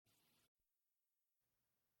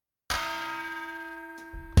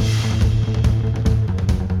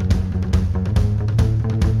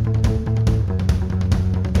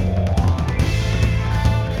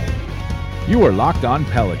You are Locked On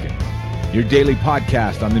Pelicans, your daily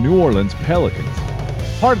podcast on the New Orleans Pelicans,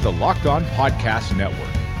 part of the Locked On Podcast Network,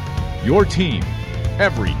 your team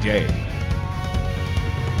every day.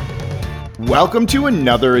 Welcome to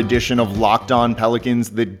another edition of Locked On Pelicans,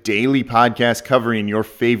 the daily podcast covering your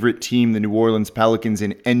favorite team, the New Orleans Pelicans,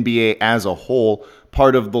 and NBA as a whole,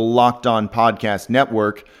 part of the Locked On Podcast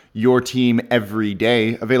Network, your team every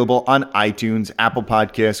day, available on iTunes, Apple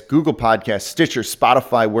Podcasts, Google Podcasts, Stitcher,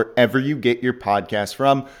 Spotify, wherever you get your podcasts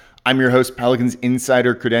from. I'm your host, Pelicans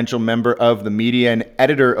Insider, credential member of the media and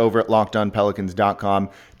editor over at LockedOnPelicans.com,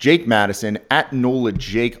 Jake Madison, at NOLA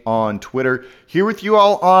Jake on Twitter, here with you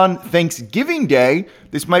all on Thanksgiving Day.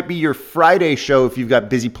 This might be your Friday show if you've got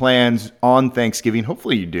busy plans on Thanksgiving.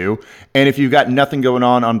 Hopefully you do. And if you've got nothing going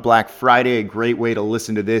on Black Friday, a great way to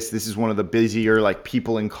listen to this. This is one of the busier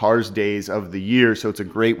people in cars days of the year, so it's a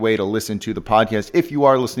great way to listen to the podcast if you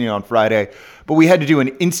are listening on Friday. But we had to do an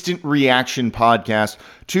instant reaction podcast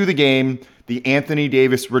to the game, the Anthony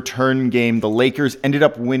Davis return game. The Lakers ended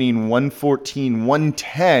up winning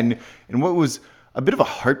 114-110 in what was a bit of a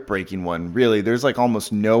heartbreaking one, really. There's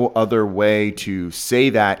almost no other way to say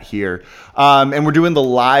that here. And we're doing the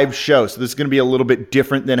live show, so this is going to be a little bit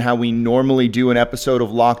different than how we normally do an episode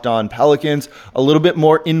of Locked On Pelicans. A little bit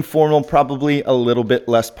more informal, probably a little bit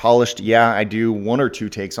less polished. Yeah, I do one or two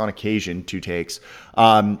takes on occasion,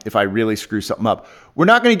 if I really screw something up. We're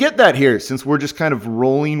not going to get that here since we're just kind of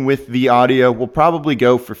rolling with the audio. We'll probably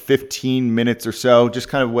go for 15 minutes or so, just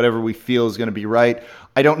kind of whatever we feel is going to be right.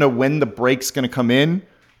 I don't know when the break's going to come in.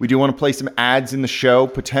 We do want to play some ads in the show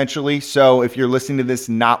potentially. So if you're listening to this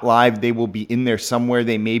not live, they will be in there somewhere.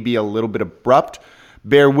 They may be a little bit abrupt.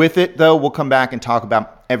 Bear with it, though. We'll come back and talk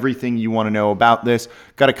about everything you want to know about this.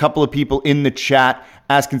 Got a couple of people in the chat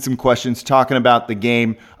asking some questions, talking about the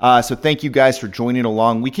game. So thank you guys for joining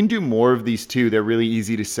along. We can do more of these too. They're really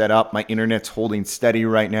easy to set up. My internet's holding steady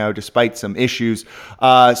right now despite some issues.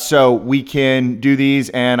 So we can do these.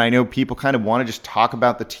 And I know people kind of want to just talk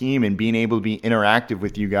about the team, and being able to be interactive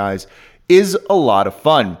with you guys is a lot of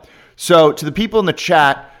fun. So to the people in the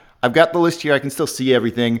chat, I've got the list here. I can still see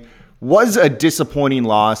everything. Was a disappointing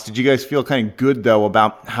loss. Did you guys feel kind of good, though,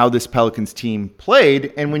 about how this Pelicans team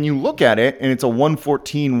played? And when you look at it, and it's a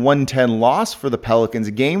 114-110 loss for the Pelicans,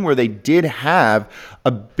 a game where they did have a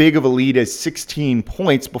big of a lead as 16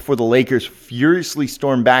 points before the Lakers furiously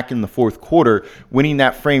stormed back in the fourth quarter, winning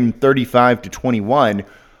that frame 35-21.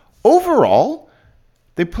 Overall,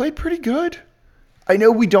 they played pretty good. I know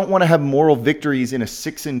we don't want to have moral victories in a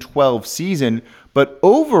 6-12 season, but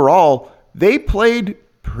overall, they played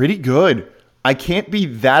pretty good. I can't be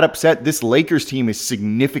that upset. This Lakers team is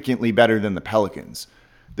significantly better than the Pelicans.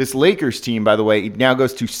 This Lakers team, by the way, now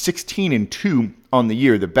goes to 16-2 on the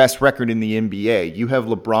year, the best record in the NBA. You have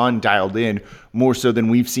LeBron dialed in more so than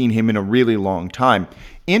we've seen him in a really long time.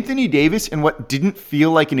 Anthony Davis, in what didn't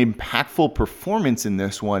feel like an impactful performance in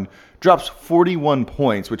this one, drops 41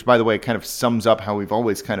 points, which, by the way, kind of sums up how we've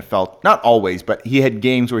always kind of felt. Not always, but he had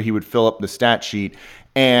games where he would fill up the stat sheet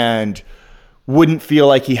and wouldn't feel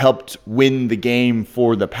like he helped win the game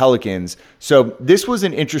for the Pelicans. So this was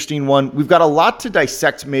an interesting one. We've got a lot to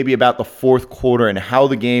dissect maybe about the fourth quarter and how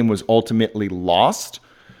the game was ultimately lost.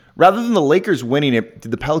 Rather than the Lakers winning it,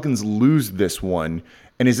 did the Pelicans lose this one?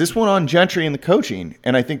 And is this one on Gentry and the coaching?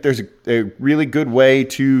 And I think there's a really good way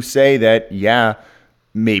to say that, yeah,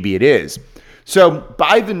 maybe it is. So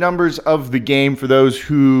by the numbers of the game, for those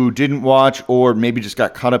who didn't watch or maybe just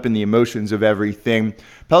got caught up in the emotions of everything,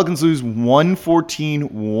 Pelicans lose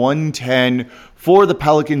 114-110. For the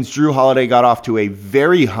Pelicans, Jrue Holiday got off to a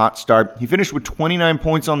very hot start. He finished with 29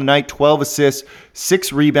 points on the night, 12 assists,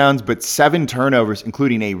 6 rebounds, but 7 turnovers,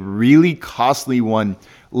 including a really costly one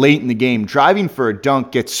late in the game. Driving for a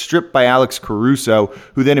dunk, gets stripped by Alex Caruso,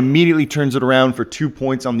 who then immediately turns it around for 2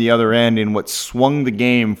 points on the other end in what swung the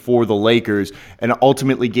game for the Lakers and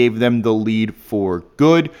ultimately gave them the lead for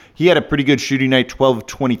good. He had a pretty good shooting night, 12 of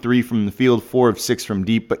 23 from the field, 4 of 6 from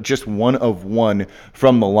deep, but just 1 of 1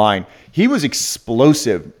 from the line. He was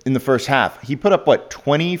explosive in the first half. He put up,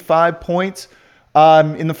 25 points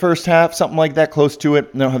in the first half, something like that, close to it.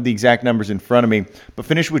 I don't have the exact numbers in front of me, but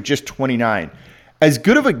finished with just 29. As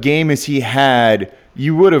good of a game as he had,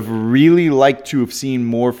 you would have really liked to have seen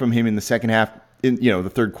more from him in the second half, in the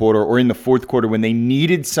third quarter or in the fourth quarter when they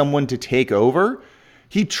needed someone to take over.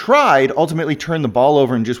 He tried, ultimately turned the ball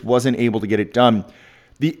over and just wasn't able to get it done.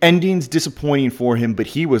 The ending's disappointing for him, but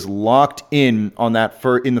he was locked in on that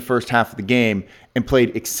in the first half of the game and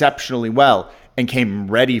played exceptionally well and came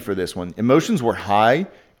ready for this one. Emotions were high.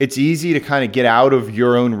 It's easy to kind of get out of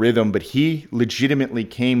your own rhythm, but he legitimately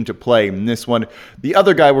came to play in this one. The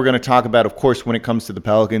other guy we're going to talk about, of course, when it comes to the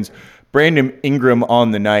Pelicans, Brandon Ingram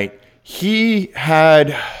on the night. He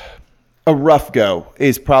had a rough go,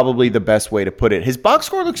 is probably the best way to put it. His box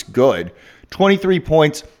score looks good. 23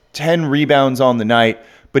 points, 10 rebounds on the night,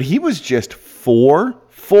 but he was just 4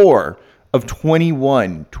 of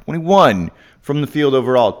 21 from the field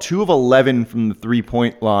overall, 2 of 11 from the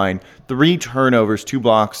three-point line, 3 turnovers, 2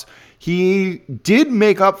 blocks. He did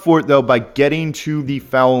make up for it, though, by getting to the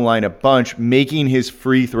foul line a bunch, making his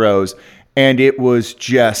free throws, and it was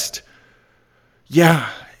just,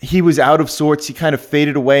 he was out of sorts. He kind of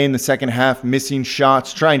faded away in the second half, missing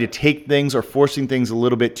shots, trying to take things or forcing things a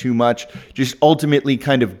little bit too much. Just ultimately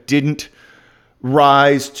kind of didn't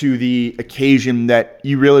rise to the occasion that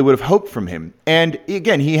you really would have hoped from him. And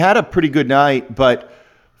again, he had a pretty good night, but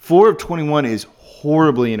 4 of 21 is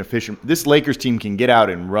horribly inefficient. This Lakers team can get out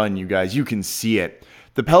and run, you guys. You can see it.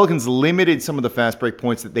 The Pelicans limited some of the fast break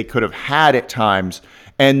points that they could have had at times,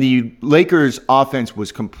 and the Lakers offense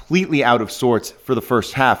was completely out of sorts for the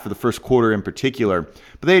first half, for the first quarter in particular.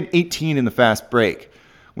 But they had 18 in the fast break.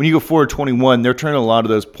 When you go 4 of 21, they're turning a lot of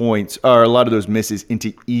those points, or a lot of those misses,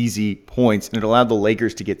 into easy points, and it allowed the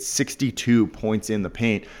Lakers to get 62 points in the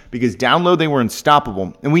paint because down low they were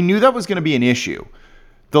unstoppable, and we knew that was going to be an issue.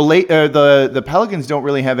 The Pelicans don't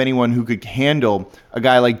really have anyone who could handle a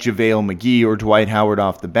guy like JaVale McGee or Dwight Howard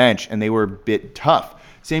off the bench, and they were a bit tough.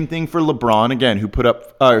 Same thing for LeBron, again,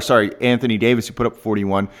 Anthony Davis, who put up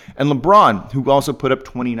 41, and LeBron, who also put up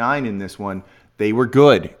 29 in this one. They were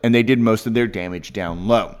good, and they did most of their damage down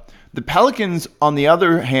low. The Pelicans, on the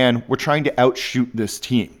other hand, were trying to outshoot this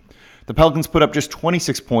team. The Pelicans put up just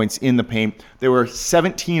 26 points in the paint. They were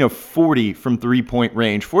 17 of 40 from three-point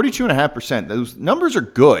range, 42.5%. Those numbers are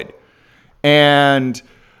good. And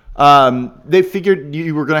they figured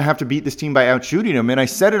you were going to have to beat this team by outshooting them. And I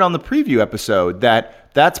said it on the preview episode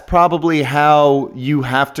that that's probably how you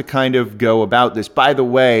have to kind of go about this. By the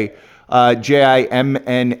way,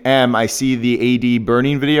 JIMNM, I see the AD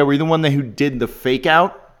burning video. Were you the one who did the fake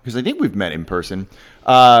out? Because I think we've met in person.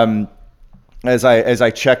 As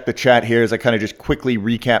I check the chat here, as I kind of just quickly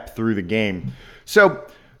recap through the game. So,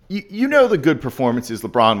 you know the good performances.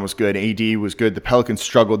 LeBron was good. AD was good. The Pelicans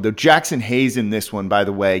struggled. Though Jackson Hayes in this one, by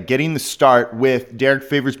the way, getting the start with Derek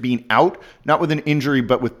Favors being out, not with an injury,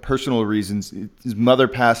 but with personal reasons. His mother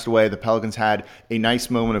passed away. The Pelicans had a nice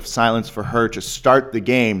moment of silence for her to start the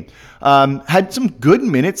game. Had some good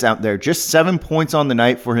minutes out there. Just 7 points on the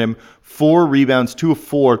night for him. 4 rebounds, 2 of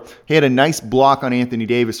 4. He had a nice block on Anthony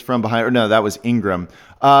Davis from behind. Or no, that was Ingram.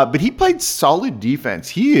 But he played solid defense.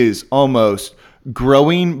 He is almost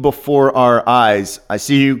growing before our eyes. I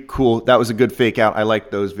see you. Cool. That was a good fake out. I like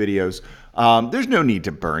those videos. There's no need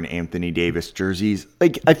to burn Anthony Davis jerseys.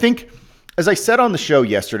 I think, as I said on the show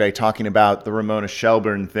yesterday, talking about the Ramona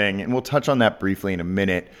Shelburne thing, and we'll touch on that briefly in a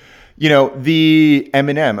minute. The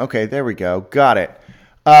Eminem. Okay, there we go. Got it.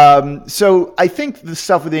 So I think the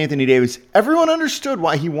stuff with Anthony Davis, everyone understood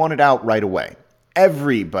why he wanted out right away.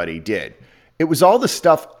 Everybody did. It was all the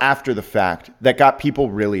stuff after the fact that got people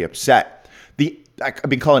really upset. I've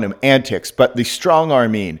been calling them antics, but the strong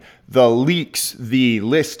arming, the leaks, the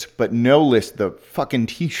list, but no list, the fucking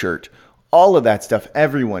t-shirt, all of that stuff,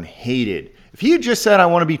 everyone hated. If he had just said, I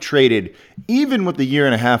want to be traded, even with the year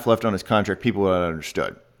and a half left on his contract, people would have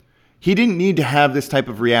understood. He didn't need to have this type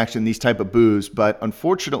of reaction, these type of boos, but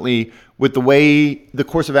unfortunately, with the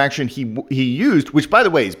course of action he used, which, by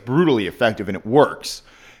the way, is brutally effective and it works,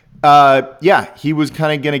 he was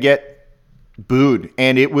kind of going to get booed,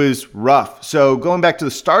 and it was rough. So going back to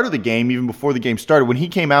the start of the game, even before the game started, when he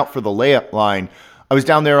came out for the layup line, I was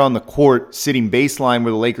down there on the court sitting baseline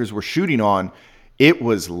where the Lakers were shooting on. It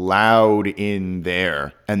was loud in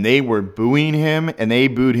there, and they were booing him, and they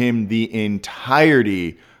booed him the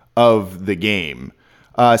entirety of the game.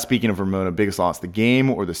 Speaking of Ramona, biggest loss, the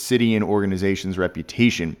game or the city and organization's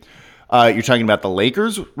reputation? You're talking about the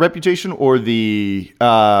Lakers' reputation or the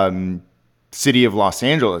city of Los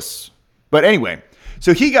Angeles? But anyway,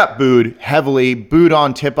 so he got booed heavily, booed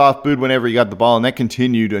on tip-off, booed whenever he got the ball, and that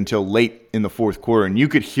continued until late in the fourth quarter. And you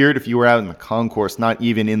could hear it if you were out in the concourse, not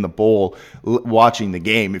even in the bowl, watching the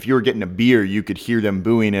game. If you were getting a beer, you could hear them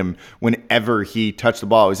booing him whenever he touched the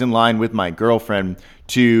ball. I was in line with my girlfriend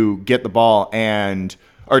to get the ball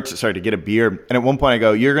to get a beer. And at one point I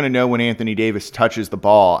go, you're going to know when Anthony Davis touches the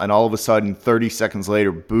ball. And all of a sudden, 30 seconds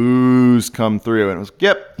later, boos come through. And it was,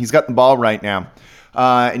 yep, he's got the ball right now.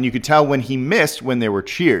 And you could tell when he missed when there were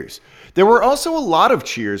cheers. There were also a lot of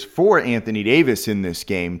cheers for Anthony Davis in this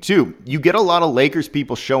game, too. You get a lot of Lakers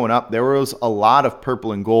people showing up. There was a lot of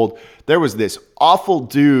purple and gold. There was this awful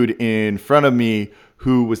dude in front of me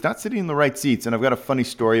who was not sitting in the right seats. And I've got a funny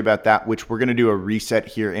story about that, which we're going to do a reset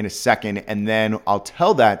here in a second. And then I'll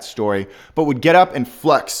tell that story, but would get up and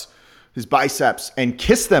flex his biceps and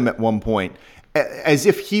kiss them at one point, as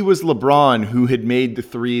if he was LeBron who had made the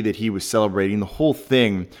three that he was celebrating. The whole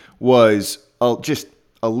thing was just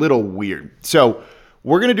a little weird. So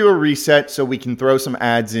we're going to do a reset so we can throw some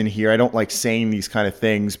ads in here. I don't like saying these kind of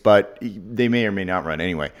things, but they may or may not run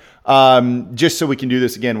anyway. Just so we can do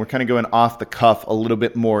this again, we're kind of going off the cuff, a little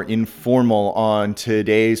bit more informal on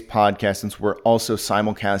today's podcast, since we're also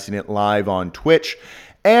simulcasting it live on Twitch.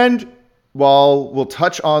 And while we'll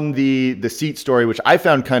touch on the seat story, which I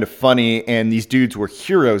found kind of funny, and these dudes were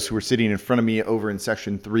heroes who were sitting in front of me over in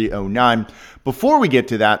section 309. Before we get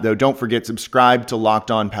to that, though, don't forget, subscribe to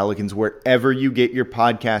Locked On Pelicans wherever you get your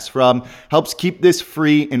podcasts from. Helps keep this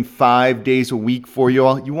free in 5 days a week for you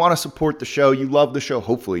all. You want to support the show. You love the show.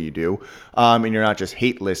 Hopefully you do. And you're not just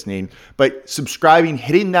hate listening. But subscribing,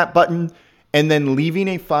 hitting that button, and then leaving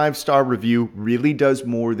a 5-star review really does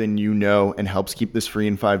more than you know and helps keep this free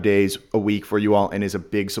in 5 days a week for you all and is a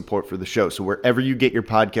big support for the show. So wherever you get your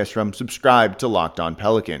podcast from, subscribe to Locked On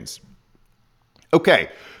Pelicans. Okay,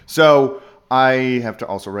 so I have to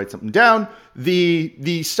also write something down.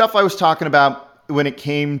 The stuff I was talking about when it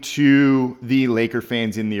came to the Laker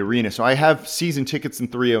fans in the arena. So I have season tickets in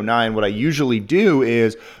 309. What I usually do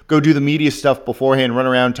is go do the media stuff beforehand, run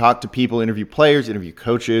around, talk to people, interview players, interview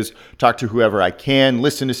coaches, talk to whoever I can,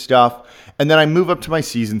 listen to stuff. And then I move up to my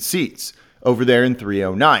season seats over there in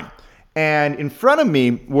 309. And in front of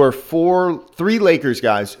me were three Lakers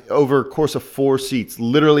guys over a course of 4 seats,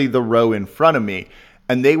 literally the row in front of me.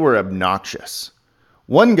 And they were obnoxious.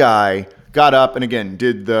 One guy got up and again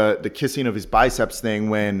did the kissing of his biceps thing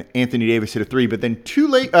when Anthony Davis hit a three, but then two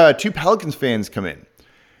Pelicans fans come in,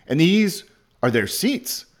 and these are their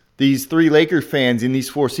seats. These 3 Lakers fans in these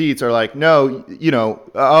 4 seats are like, no,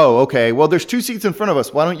 oh, okay, well, there's 2 seats in front of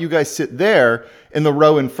us. Why don't you guys sit there in the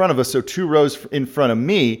row in front of us? So 2 rows in front of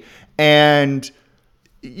me, and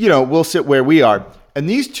we'll sit where we are. And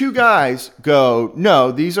these 2 guys go,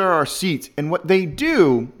 no, these are our seats. And what they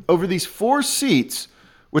do over these 4 seats,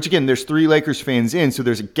 which again, there's 3 Lakers fans in, so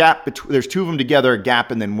there's a gap between, there's 2 of them together, a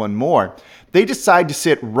gap, and then 1 more. They decide to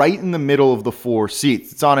sit right in the middle of the 4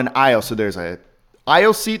 seats. It's on an aisle, so there's a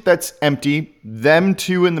aisle seat that's empty, them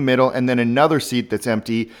 2 in the middle, and then another seat that's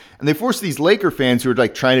empty. And they force these Laker fans who are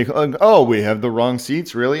like trying to, oh, we have the wrong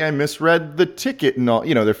seats, really? I misread the ticket and all.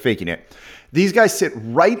 They're faking it. These guys sit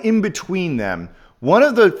right in between them. One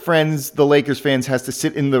of the Lakers fans has to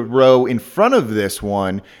sit in the row in front of this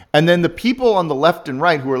one. And then the people on the left and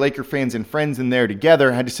right who are Laker fans and friends in there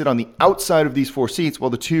together had to sit on the outside of these 4 seats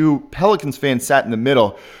while the 2 Pelicans fans sat in the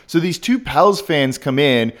middle. So these 2 Pels fans come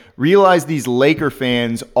in, realize these Laker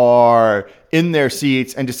fans are in their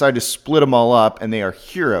seats and decide to split them all up, and they are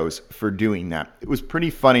heroes for doing that. It was pretty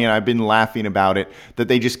funny, and I've been laughing about it, that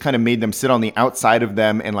they just kind of made them sit on the outside of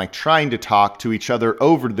them and like trying to talk to each other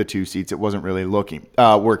over the 2 seats. It wasn't really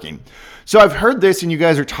working. So I've heard this, and you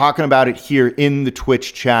guys are talking about it here in the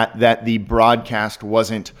Twitch chat, that the broadcast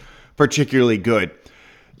wasn't particularly good.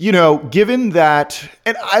 Given that,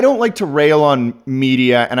 and I don't like to rail on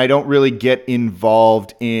media, and I don't really get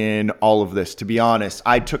involved in all of this, to be honest.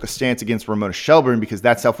 I took a stance against Ramona Shelburne because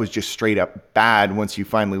that stuff was just straight up bad once you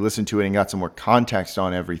finally listened to it and got some more context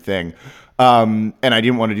on everything. And I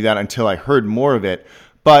didn't want to do that until I heard more of it.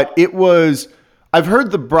 But I've heard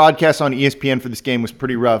the broadcast on ESPN for this game was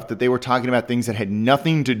pretty rough, that they were talking about things that had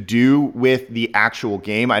nothing to do with the actual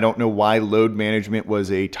game. I don't know why load management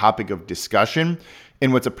was a topic of discussion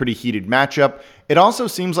in what's a pretty heated matchup. It also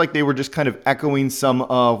seems like they were just kind of echoing some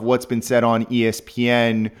of what's been said on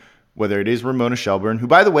ESPN, whether it is Ramona Shelburne, who,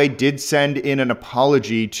 by the way, did send in an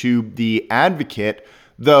apology to The Advocate,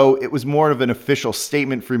 though it was more of an official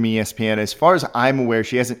statement from ESPN. As far as I'm aware,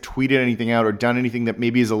 she hasn't tweeted anything out or done anything that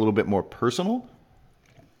maybe is a little bit more personal.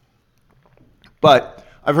 But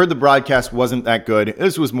I've heard the broadcast wasn't that good.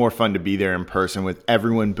 This was more fun to be there in person with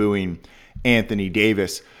everyone booing Anthony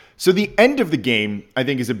Davis. So the end of the game, I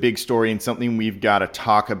think, is a big story and something we've got to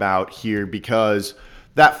talk about here, because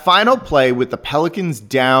that final play with the Pelicans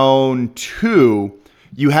down 2,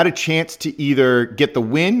 you had a chance to either get the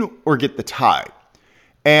win or get the tie.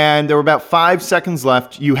 And there were about 5 seconds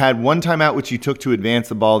left. You had 1 timeout, which you took to advance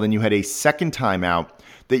the ball. Then you had a second timeout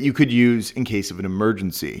that you could use in case of an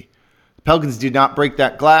emergency. The Pelicans did not break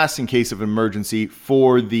that glass in case of emergency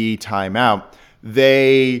for the timeout.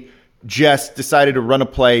 They just decided to run a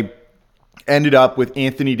play, ended up with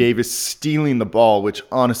Anthony Davis stealing the ball, which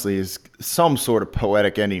honestly is some sort of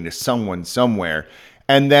poetic ending to someone somewhere.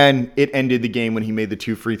 And then it ended the game when he made the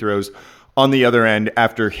 2 free throws on the other end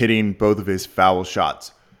after hitting both of his foul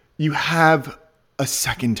shots. You have a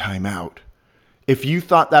second timeout. If you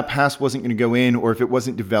thought that pass wasn't going to go in, or if it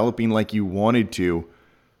wasn't developing like you wanted to,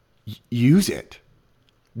 use it.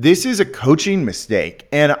 This is a coaching mistake,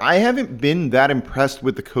 and I haven't been that impressed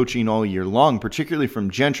with the coaching all year long, particularly from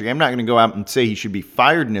Gentry. I'm not going to go out and say he should be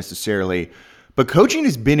fired necessarily, but coaching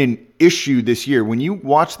has been an issue this year. When you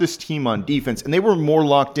watch this team on defense, and they were more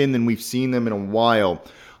locked in than we've seen them in a while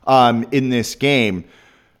in this game,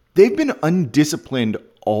 they've been undisciplined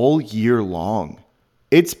all year long.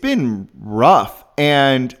 It's been rough,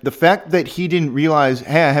 and the fact that he didn't realize,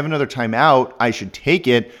 hey, I have another timeout, I should take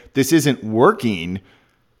it, this isn't working,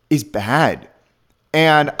 is bad.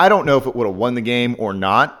 And I don't know if it would have won the game or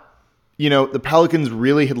not. You know, the Pelicans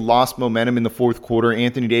really had lost momentum in the fourth quarter.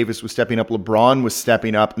 Anthony Davis was stepping up. LeBron was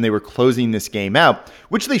stepping up, and they were closing this game out,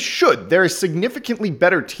 which they should. They're a significantly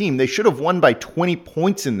better team. They should have won by 20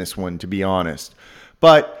 points in this one, to be honest.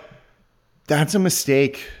 But that's a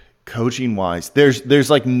mistake coaching-wise. There's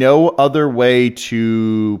like no other way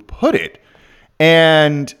to put it.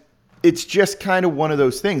 And it's just kind of one of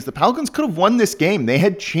those things. The Pelicans could have won this game. They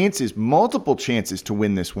had chances, multiple chances to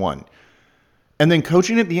win this one. And then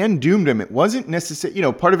coaching at the end doomed them. It wasn't necessary. You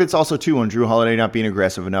know, part of it's also, too, on Jrue Holiday not being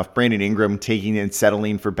aggressive enough, Brandon Ingram taking and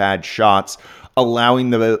settling for bad shots, allowing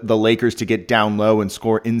the Lakers to get down low and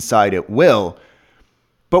score inside at will.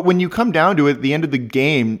 But when you come down to it, at the end of the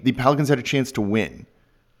game, the Pelicans had a chance to win.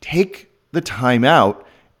 Take the timeout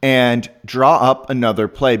and draw up another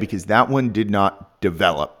play, because that one did not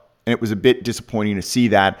develop. And it was a bit disappointing to see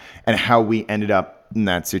that and how we ended up in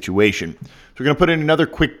that situation. So we're going to put in another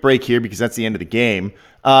quick break here because that's the end of the game.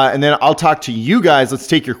 And then I'll talk to you guys. Let's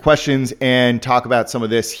take your questions and talk about some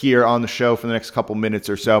of this here on the show for the next couple minutes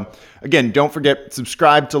or so. Again, don't forget,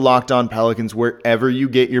 subscribe to Locked On Pelicans wherever you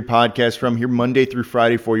get your podcast from, here Monday through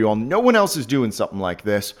Friday for you all. No one else is doing something like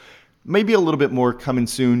this. Maybe a little bit more coming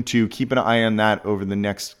soon, to keep an eye on that over the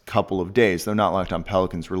next couple of days, though not Locked On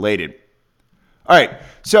Pelicans related. All right,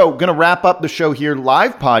 so going to wrap up the show here.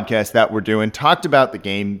 Live podcast that we're doing. Talked about the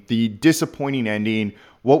game, the disappointing ending,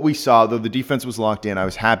 what we saw, though the defense was locked in. I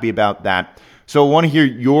was happy about that. So I want to hear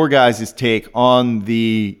your guys' take on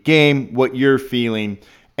the game, what you're feeling.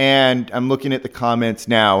 And I'm looking at the comments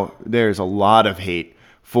now. There's a lot of hate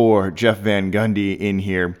for Jeff Van Gundy in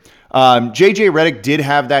here. JJ Redick did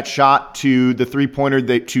have that shot to the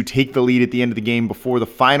three-pointer to take the lead at the end of the game before the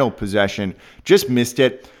final possession. Just missed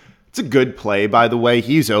it. It's a good play, by the way.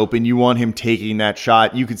 He's open. You want him taking that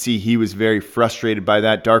shot. You could see he was very frustrated by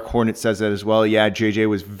that. Dark Hornet says that as well. Yeah, JJ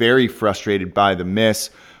was very frustrated by the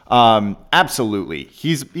miss. Absolutely.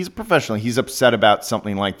 He's a professional. He's upset about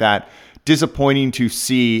something like that. Disappointing to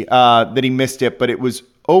see that he missed it, but it was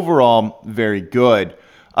overall very good.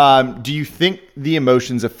 Do you think the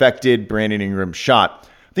emotions affected Brandon Ingram's shot?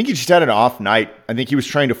 I think he just had an off night. I think he was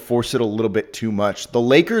trying to force it a little bit too much. The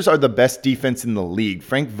Lakers are the best defense in the league.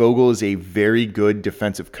 Frank Vogel is a very good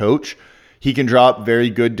defensive coach. He can draw up very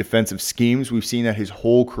good defensive schemes. We've seen that his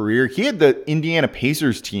whole career. He had the Indiana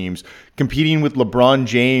Pacers teams competing with LeBron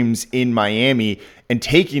James in Miami and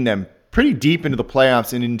taking them pretty deep into the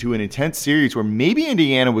playoffs and into an intense series where maybe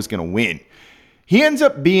Indiana was going to win. He ends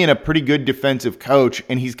up being a pretty good defensive coach,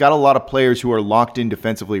 and he's got a lot of players who are locked in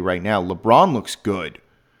defensively right now. LeBron looks good.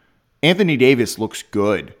 Anthony Davis looks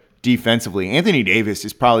good defensively. Anthony Davis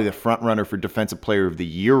is probably the front runner for Defensive Player of the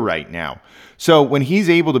Year right now. So when he's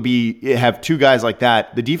able to have two guys like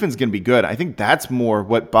that, the defense is going to be good. I think that's more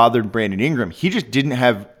what bothered Brandon Ingram. He just didn't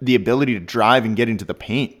have the ability to drive and get into the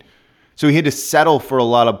paint. So he had to settle for a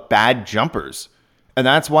lot of bad jumpers. And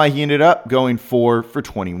that's why he ended up going 4 for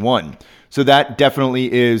 21. So that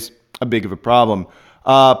definitely is a big of a problem.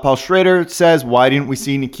 Paul Schrader says, why didn't we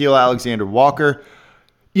see Nickeil Alexander-Walker?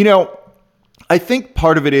 You know, I think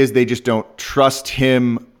part of it is they just don't trust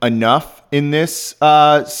him enough in this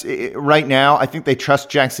right now. I think they trust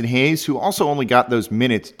Jackson Hayes, who also only got those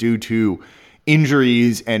minutes due to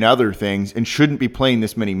injuries and other things and shouldn't be playing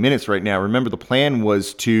this many minutes right now. Remember, the plan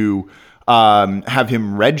was to have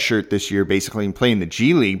him redshirt this year, basically, and play in the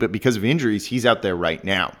G League, but because of injuries, he's out there right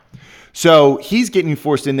now. So he's getting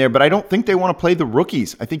forced in there, but I don't think they want to play the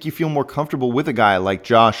rookies. I think you feel more comfortable with a guy like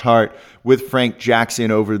Josh Hart, with Frank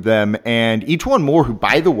Jackson over them, and E'Twaun Moore, who,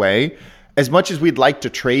 by the way, as much as we'd like to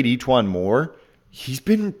trade E'Twaun Moore, he's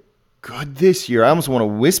been good this year. I almost want to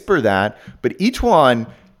whisper that, but E'Twaun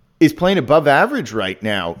is playing above average right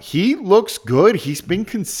now. He looks good. He's been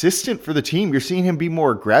consistent for the team. You're seeing him be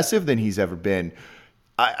more aggressive than he's ever been.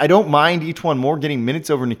 I don't mind E'Twaun Moore getting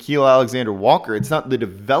minutes over Nickeil Alexander-Walker. It's not the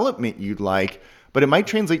development you'd like, but it might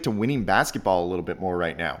translate to winning basketball a little bit more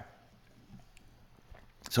right now.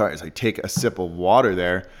 Sorry, as I take a sip of water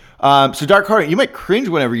there. So Dark Heart, you might cringe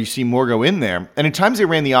whenever you see Morgo in there. And at times they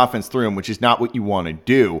ran the offense through him, which is not what you want to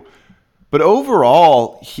do. But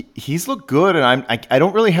overall, he's looked good, and I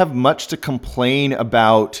don't really have much to complain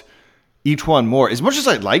about E'Twaun Moore. As much as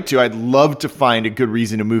I'd like to, I'd love to find a good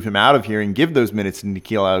reason to move him out of here and give those minutes to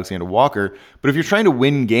Nickeil Alexander-Walker. But if you're trying to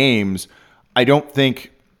win games, I don't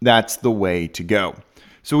think that's the way to go.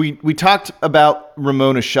 So we talked about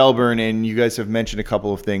Ramona Shelburne, and you guys have mentioned a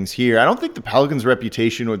couple of things here. I don't think the Pelicans'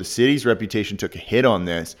 reputation or the city's reputation took a hit on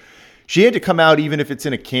this. She had to come out, even if it's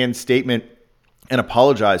in a canned statement, and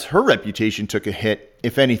apologize. Her reputation took a hit,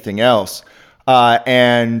 if anything else.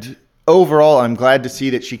 And overall, I'm glad to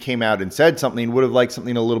see that she came out and said something. Would have liked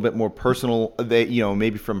something a little bit more personal, that,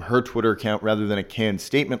 maybe from her Twitter account rather than a canned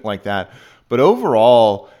statement like that. But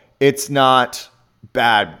overall, it's not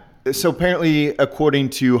bad. So apparently, according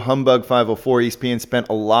to Humbug 504, ESPN spent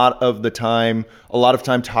a lot of time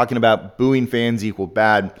talking about booing fans equal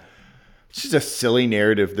bad. It's just a silly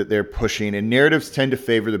narrative that they're pushing, and narratives tend to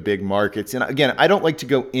favor the big markets. And again, I don't like to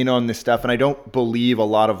go in on this stuff, and I don't believe a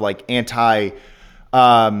lot of like anti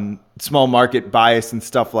small market bias and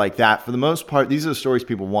stuff like that. For the most part, these are the stories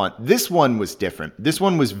people want. This one was different. This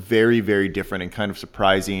one was very, very different and kind of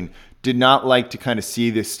surprising. Did not like to kind of see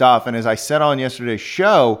this stuff. And as I said on yesterday's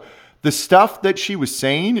show, the stuff that she was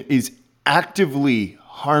saying is actively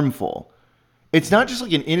harmful. It's not just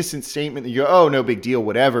like an innocent statement that you go, oh, no big deal,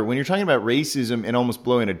 whatever. When you're talking about racism and almost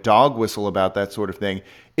blowing a dog whistle about that sort of thing,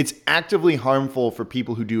 it's actively harmful for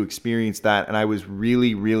people who do experience that. And I was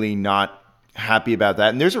really, really not happy about that.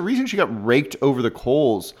 And there's a reason she got raked over the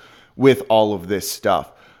coals with all of this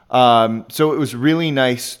stuff. So it was really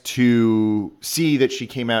nice to see that she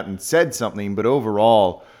came out and said something. But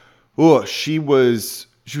overall, she was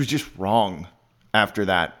just wrong after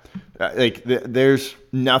that. There's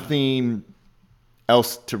nothing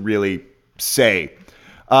else to really say.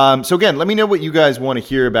 So again, let me know what you guys want to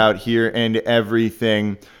hear about here and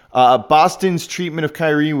everything. Boston's treatment of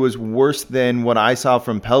Kyrie was worse than what I saw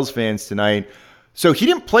from Pels fans tonight. So he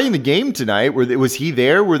didn't play in the game tonight. Was he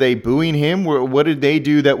there? Were they booing him? What did they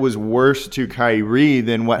do that was worse to Kyrie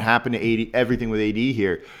than what happened to everything with AD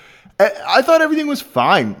here? I thought everything was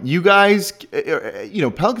fine. You guys,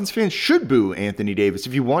 Pelicans fans should boo Anthony Davis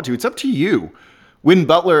if you want to. It's up to you. When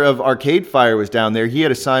Butler of Arcade Fire was down there, he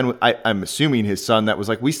had a sign, I'm assuming his son, that was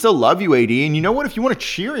like, we still love you, AD. And you know what? If you want to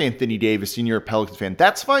cheer Anthony Davis and you're a Pelicans fan,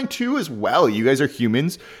 that's fine too as well. You guys are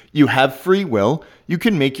humans. You have free will. You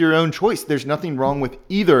can make your own choice. There's nothing wrong with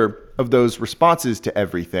either of those responses to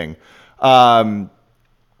everything.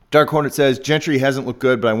 Dark Hornet says, Gentry hasn't looked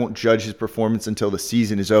good, but I won't judge his performance until the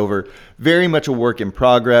season is over. Very much a work in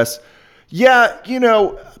progress. Yeah,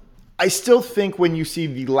 I still think when you see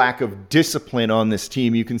the lack of discipline on this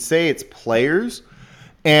team, you can say it's players,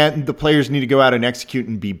 and the players need to go out and execute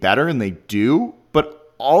and be better, and they do.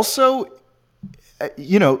 But also,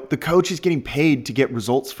 the coach is getting paid to get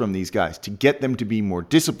results from these guys, to get them to be more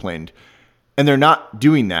disciplined, and they're not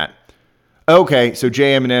doing that. Okay, so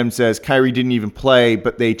JM&M says Kyrie didn't even play,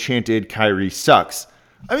 but they chanted Kyrie sucks.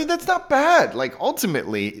 I mean, that's not bad.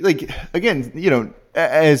 Ultimately, again,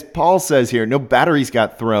 as Paul says here, no batteries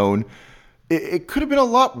got thrown. It could have been a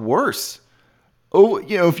lot worse. Oh,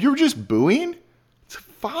 if you're just booing, it's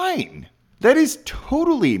fine. That is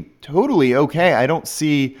totally, totally okay. I don't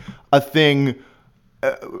see a thing,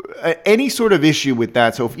 any sort of issue with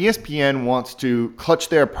that. So if ESPN wants to clutch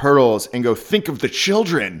their pearls and go think of the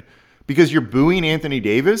children because you're booing Anthony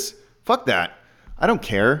Davis, fuck that. I don't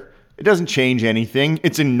care. It doesn't change anything.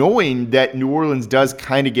 It's annoying that New Orleans does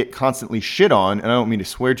kind of get constantly shit on, and I don't mean to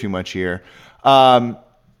swear too much here.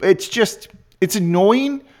 It's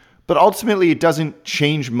annoying, but ultimately it doesn't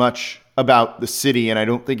change much about the city, and I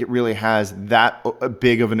don't think it really has that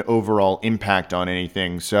big of an overall impact on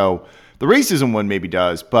anything. So the racism one maybe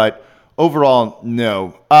does, but overall,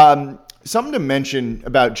 no. Something to mention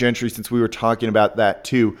about Gentry, since we were talking about that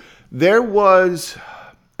too. There was,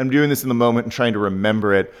 I'm doing this in the moment and trying to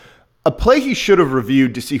remember it, a play he should have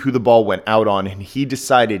reviewed to see who the ball went out on, and he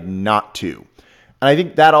decided not to. And I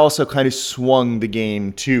think that also kind of swung the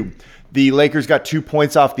game too. The Lakers got 2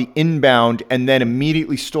 points off the inbound and then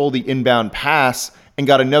immediately stole the inbound pass and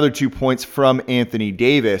got another 2 points from Anthony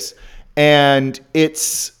Davis. And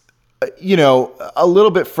it's, a little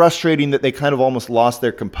bit frustrating that they kind of almost lost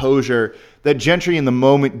their composure, that Gentry in the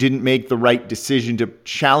moment didn't make the right decision to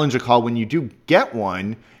challenge a call when you do get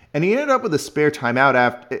one. And he ended up with a spare timeout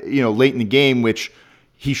after, late in the game, which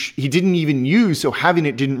he didn't even use. So having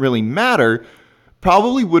it didn't really matter.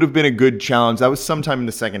 Probably would have been a good challenge. That was sometime in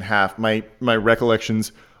the second half. My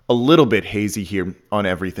recollection's a little bit hazy here on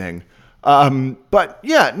everything. But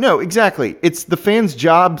yeah, no, exactly. It's the fans'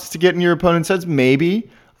 jobs to get in your opponent's heads. Maybe.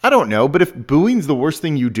 I don't know. But if booing's the worst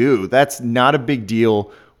thing you do, that's not a big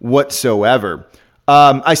deal whatsoever.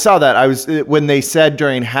 I saw that. When they said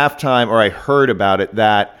during halftime, or I heard about it,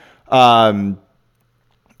 that, I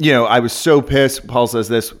was so pissed. Paul says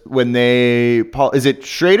this is it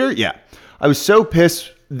Schrader? Yeah. I was so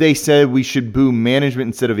pissed. They said we should boo management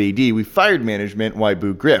instead of AD. We fired management. Why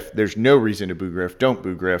boo Griff? There's no reason to boo Griff. Don't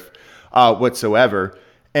boo Griff whatsoever.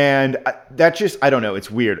 And that just, I don't know. It's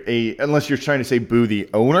weird. Unless you're trying to say boo the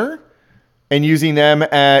owner and using them.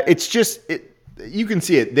 You can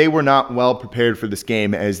see it. They were not well prepared for this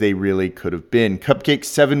game as they really could have been.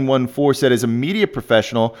 Cupcake714 said, as a media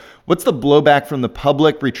professional, what's the blowback from the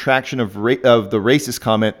public retraction of the racist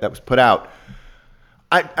comment that was put out?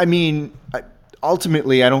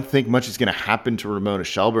 Ultimately, I don't think much is going to happen to Ramona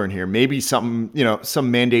Shelburne here. Maybe some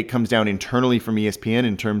mandate comes down internally from ESPN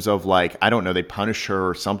in terms of they punish her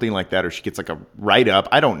or something like that, or she gets a write-up.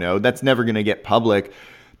 I don't know. That's never going to get public.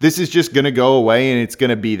 This is just going to go away, and it's going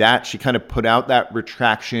to be that. She kind of put out that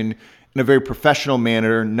retraction in a very professional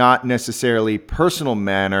manner, not necessarily personal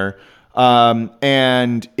manner.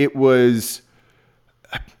 And it was,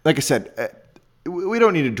 like I said, we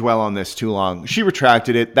don't need to dwell on this too long. She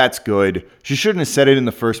retracted it. That's good. She shouldn't have said it in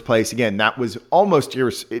the first place. Again, that was almost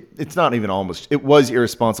it's not even almost. It was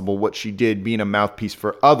irresponsible what she did, being a mouthpiece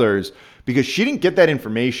for others, because she didn't get that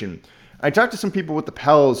information. I talked to some people with the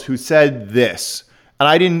Pels who said this, and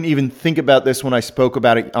I didn't even think about this when I spoke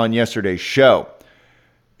about it on yesterday's show.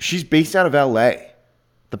 She's based out of LA.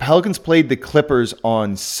 The Pelicans played the Clippers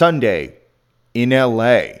on Sunday in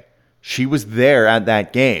LA. She was there at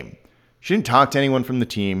that game. She didn't talk to anyone from the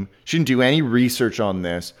team. She didn't do any research on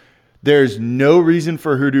this. There's no reason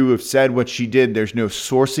for her to have said what she did. There's no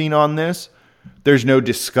sourcing on this. There's no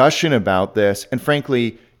discussion about this. And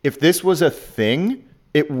frankly, if this was a thing,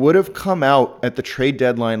 it would have come out at the trade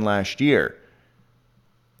deadline last year.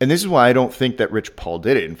 And this is why I don't think that Rich Paul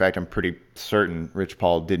did it. In fact, I'm pretty certain Rich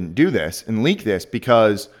Paul didn't do this and leak this,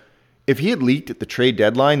 because if he had leaked at the trade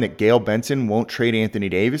deadline that Gail Benson won't trade Anthony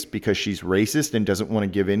Davis because she's racist and doesn't want to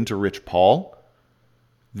give in to Rich Paul,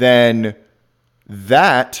 then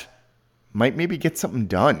that might maybe get something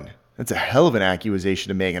done. That's a hell of an accusation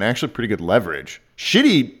to make, and actually pretty good leverage.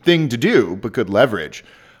 Shitty thing to do, but good leverage.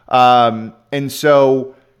 And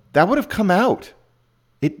so that would have come out.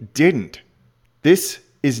 It didn't. This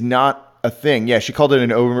is not a thing. Yeah, she called it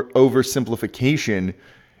an oversimplification.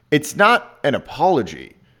 It's not an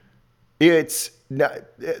apology. It's not,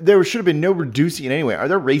 there should have been no reducing it anyway. Are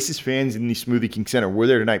there racist fans in the Smoothie King Center? Were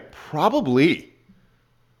there tonight? Probably.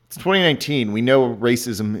 It's 2019. We know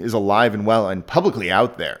racism is alive and well and publicly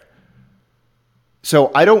out there.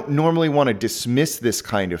 So I don't normally want to dismiss this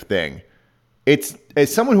kind of thing. It's,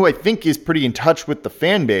 as someone who I think is pretty in touch with the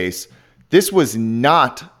fan base, this was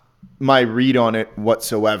not my read on it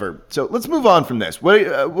whatsoever. So let's move on from this.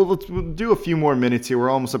 We'll do a few more minutes here. We're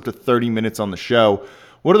almost up to 30 minutes on the show.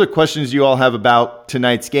 What other questions do you all have about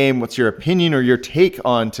tonight's game? What's your opinion or your take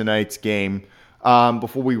on tonight's game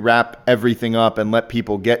before we wrap everything up and let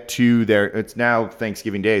people get to it's now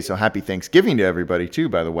Thanksgiving Day, so happy Thanksgiving to everybody too,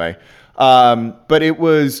 by the way. But it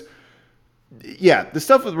was, yeah, the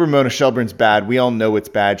stuff with Ramona Shelburne's bad. We all know it's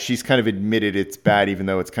bad. She's kind of admitted it's bad, even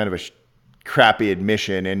though it's kind of a crappy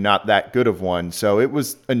admission and not that good of one. So it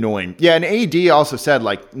was annoying. Yeah, and AD also said,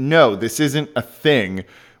 no, this isn't a thing,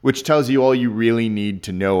 which tells you all you really need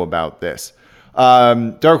to know about this.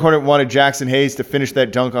 Dark Hornet wanted Jackson Hayes to finish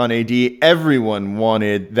that dunk on AD. Everyone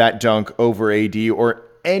wanted that dunk over AD or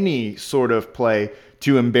any sort of play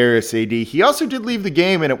to embarrass AD. He also did leave the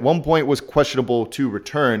game and at one point was questionable to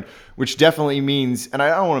return, which definitely means, and I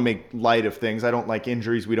don't want to make light of things. I don't like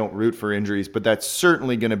injuries. We don't root for injuries, but that's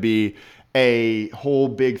certainly going to be a whole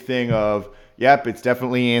big thing of, yep, it's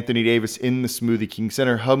definitely Anthony Davis in the Smoothie King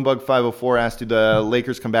Center. Humbug 504 asked, do the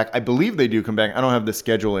Lakers come back? I believe they do come back. I don't have the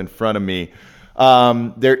schedule in front of me.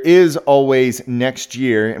 There is always next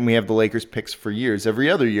year, and we have the Lakers picks for years, every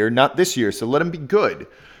other year, not this year, so let them be good.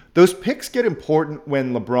 Those picks get important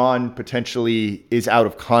when LeBron potentially is out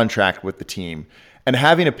of contract with the team. And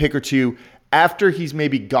having a pick or two after he's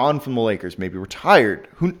maybe gone from the Lakers, maybe retired,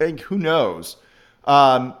 who knows,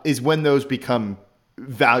 is when those become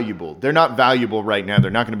valuable. They're not valuable right now.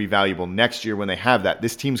 They're not going to be valuable next year when they have that.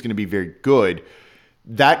 This team's going to be very good.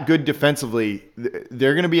 That good defensively,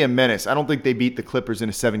 they're going to be a menace. I don't think they beat the Clippers in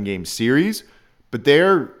a 7-game series, but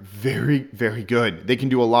they're very, very good. They can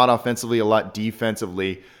do a lot offensively, a lot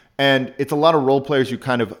defensively, and it's a lot of role players who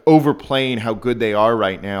kind of overplaying how good they are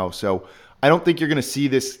right now. So I don't think you're going to see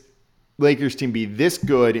this Lakers team be this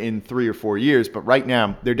good in 3 or 4 years, but right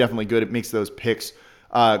now they're definitely good. It makes those picks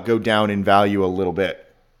go down in value a little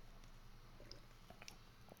bit.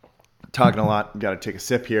 Talking a lot, got to take a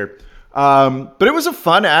sip here. But it was a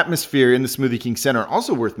fun atmosphere in the Smoothie King Center.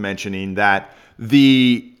 Also worth mentioning that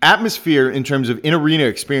the atmosphere in terms of in-arena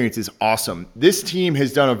experience is awesome. This team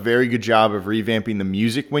has done a very good job of revamping the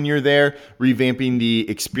music when you're there, revamping the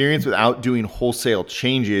experience without doing wholesale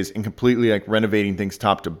changes and completely like renovating things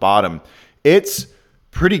top to bottom. It's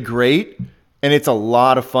pretty great and it's a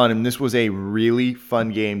lot of fun. And this was a really fun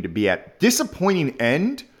game to be at. Disappointing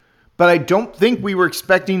end, but I don't think we were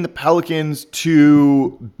expecting the Pelicans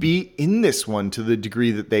to be in this one to the degree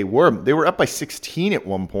that they were. They were up by 16 at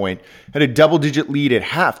one point, had a double-digit lead at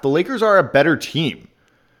half. The Lakers are a better team.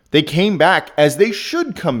 They came back as they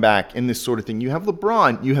should come back in this sort of thing. You have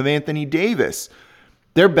LeBron, you have Anthony Davis.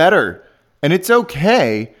 They're better, and it's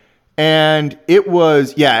okay. And it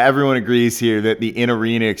was, everyone agrees here that the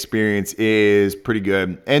in-arena experience is pretty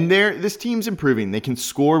good. And this team's improving. They can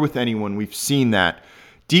score with anyone. We've seen that.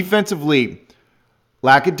 Defensively,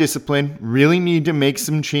 lack of discipline, really need to make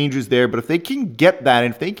some changes there. But if they can get that,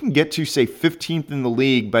 and if they can get to, say, 15th in the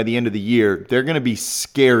league by the end of the year, they're going to be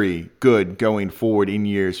scary good going forward in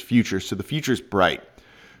years future. So the future's bright.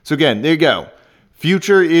 So again, there you go.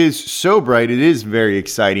 Future is so bright. It is very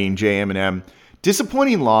exciting, JM&M.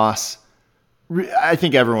 Disappointing loss. I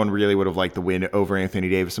think everyone really would have liked the win over Anthony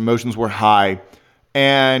Davis. Emotions were high.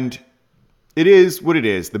 And it is what it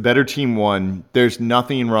is. The better team won. There's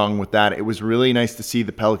nothing wrong with that. It was really nice to see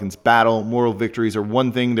the Pelicans battle. Moral victories are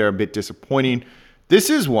one thing. They're a bit disappointing. This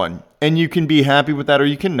is one, and you can be happy with that or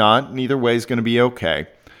you cannot. Neither way is going to be okay.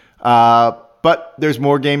 But there's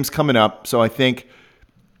more games coming up, so I think,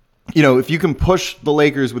 if you can push the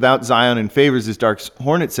Lakers without Zion and Favors, as Dark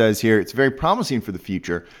Hornet says here, it's very promising for the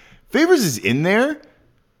future. Favors is in there.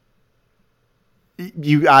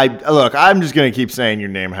 Look, I'm just going to keep saying your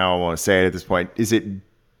name how I want to say it at this point. Is it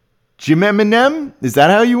Jim Eminem? Is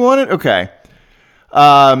that how you want it? Okay.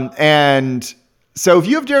 And so if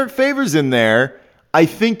you have Derek Favors in there, I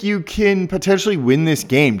think you can potentially win this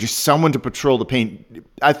game. Just someone to patrol the paint.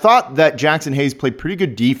 I thought that Jackson Hayes played pretty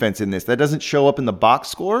good defense in this. That doesn't show up in the box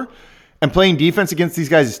score. And playing defense against these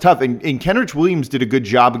guys is tough. And Kenrich Williams did a good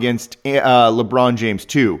job against LeBron James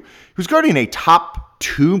too, who's guarding a top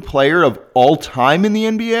 2 player of all time in the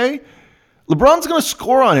NBA. LeBron's going to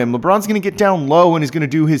score on him. LeBron's going to get down low and he's going to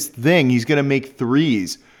do his thing. He's going to make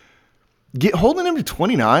threes. Holding him to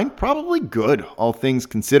 29, probably good, all things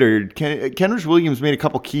considered. Kenrich Williams made a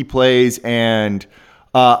couple key plays and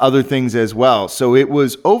other things as well. So it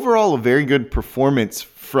was overall a very good performance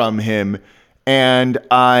from him. And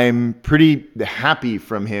I'm pretty happy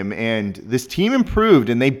from him. And this team improved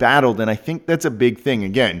and they battled. And I think that's a big thing.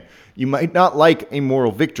 Again, you might not like a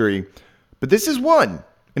moral victory, but this is one.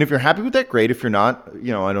 And if you're happy with that, great. If you're not,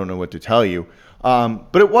 I don't know what to tell you.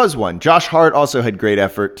 But it was one. Josh Hart also had great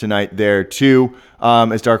effort tonight there too.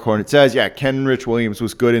 As Dark Hornet says, Kenrich Williams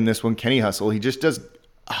was good in this one. Kenny Hustle. He just does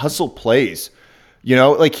hustle plays.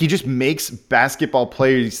 He just makes basketball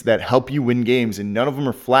plays that help you win games, and none of them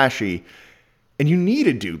are flashy. And you need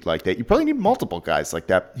a dude like that. You probably need multiple guys like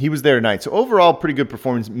that. He was there tonight. So overall, pretty good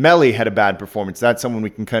performance. Melly had a bad performance. That's someone we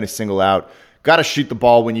can kind of single out. Got to shoot the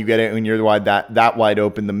ball when you get it, when you're that wide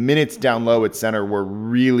open. The minutes down low at center were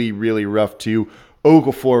really, really rough too.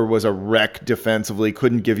 Okafor was a wreck defensively.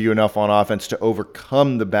 Couldn't give you enough on offense to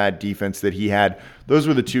overcome the bad defense that he had. Those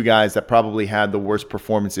were the 2 guys that probably had the worst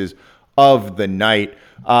performances of the night.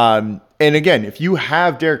 And again, if you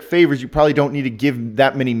have Derek Favors, you probably don't need to give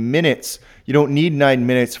that many minutes. You don't need 9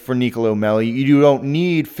 minutes for Nicolo Melli. You don't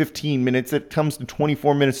need 15 minutes. That comes to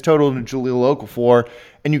 24 minutes total to Jahlil Okafor.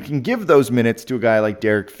 And you can give those minutes to a guy like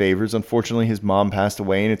Derek Favors. Unfortunately, his mom passed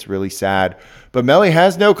away, and it's really sad. But Melli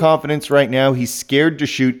has no confidence right now. He's scared to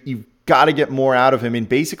shoot. You've got to get more out of him. And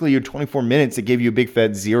basically, your 24 minutes that gave you a big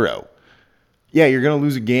fed 0. Yeah, you're going to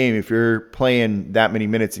lose a game if you're playing that many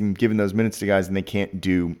minutes and giving those minutes to guys and they can't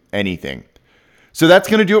do anything. So that's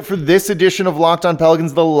going to do it for this edition of Locked On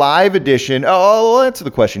Pelicans, the live edition. I'll answer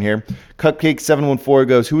the question here. Cupcake714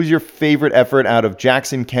 goes, who is your favorite effort out of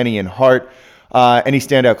Jackson, Kenny, and Hart? Any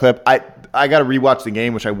standout clip? I got to rewatch the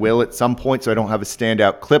game, which I will at some point, so I don't have a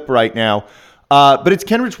standout clip right now. But it's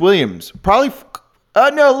Kenrich Williams. Probably...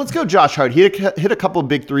 no, let's go Josh Hart. He hit a couple of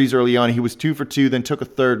big threes early on. He was 2 for 2, then took a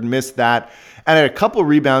third, missed that, and had a couple of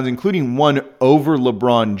rebounds, including one over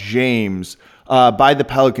LeBron James by the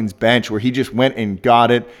Pelicans bench where he just went and got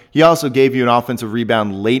it. He also gave you an offensive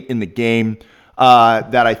rebound late in the game.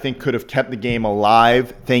 that I think could have kept the game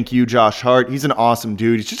alive. Thank you, Josh Hart. He's an awesome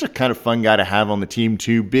dude. He's just a kind of fun guy to have on the team,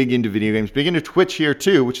 too. Big into video games, big into Twitch here,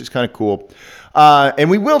 too, which is kind of cool. And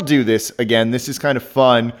we will do this again. This is kind of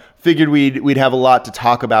fun. Figured we'd have a lot to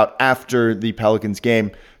talk about after the Pelicans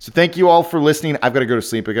game. So thank you all for listening. I've got to go to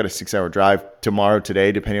sleep. I got a 6-hour drive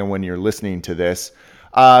today, depending on when you're listening to this.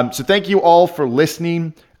 So thank you all for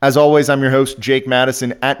listening. As always, I'm your host, Jake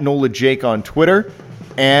Madison, at NOLA Jake on Twitter.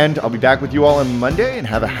 And I'll be back with you all on Monday, and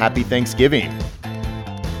have a happy Thanksgiving.